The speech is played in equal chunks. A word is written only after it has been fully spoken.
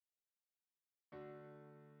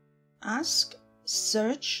Ask,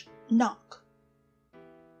 search, knock.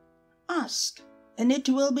 Ask, and it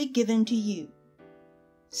will be given to you.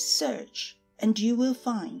 Search, and you will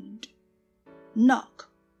find. Knock,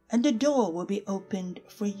 and the door will be opened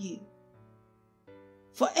for you.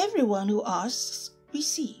 For everyone who asks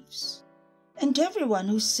receives, and everyone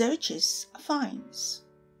who searches finds.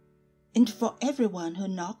 And for everyone who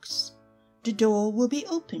knocks, the door will be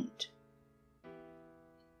opened.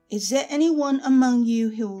 Is there anyone among you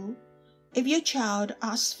who, if your child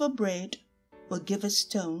asks for bread, will give a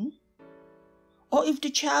stone? Or if the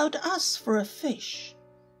child asks for a fish,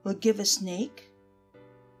 will give a snake?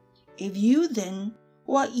 If you then,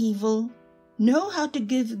 who are evil, know how to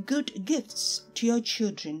give good gifts to your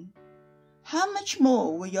children, how much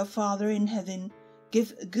more will your Father in heaven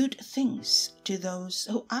give good things to those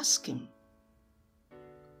who ask him?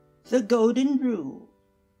 The Golden Rule.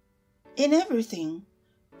 In everything,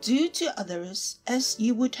 do to others as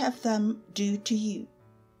you would have them do to you,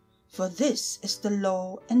 for this is the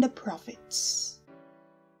law and the prophets.